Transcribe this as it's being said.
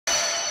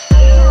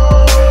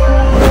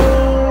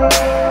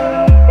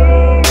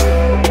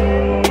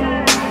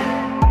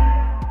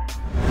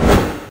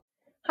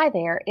Hi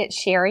there, it's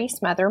Sherry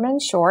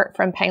Smotherman Short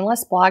from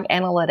Painless Blog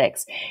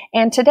Analytics.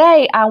 And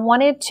today I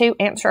wanted to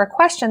answer a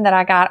question that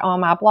I got on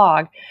my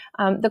blog.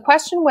 The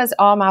question was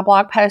on my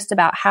blog post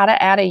about how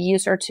to add a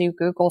user to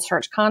Google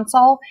Search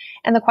Console.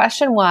 And the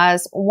question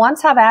was,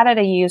 once I've added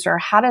a user,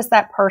 how does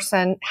that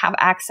person have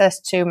access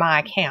to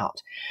my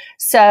account?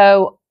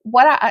 So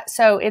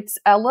it's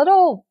a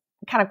little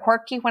kind of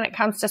quirky when it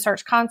comes to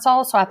Search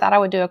Console. So I thought I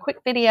would do a quick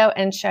video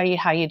and show you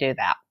how you do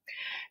that.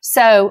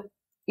 So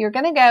you're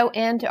going to go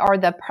into, or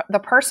the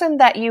person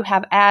that you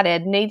have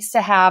added needs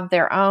to have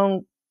their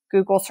own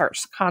Google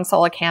Search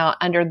Console account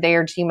under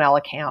their Gmail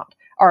account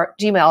or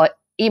Gmail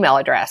email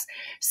address.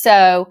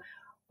 So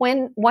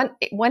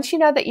once you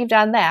know that you've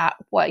done that,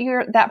 what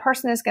that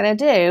person is going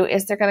to do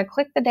is they're going to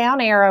click the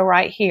down arrow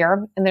right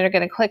here, and they're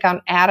going to click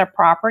on Add a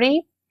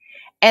Property.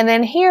 And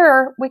then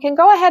here we can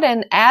go ahead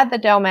and add the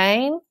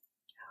domain,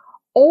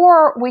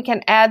 or we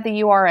can add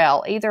the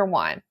URL, either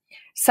one.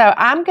 So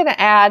I'm going to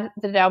add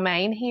the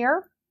domain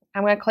here.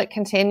 I'm going to click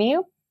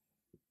continue,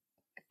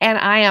 and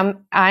I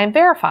am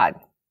verified.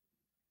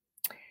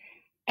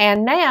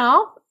 And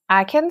now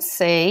I can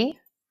see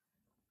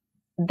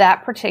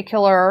that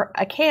particular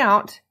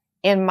account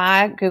in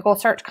my Google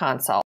Search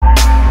Console.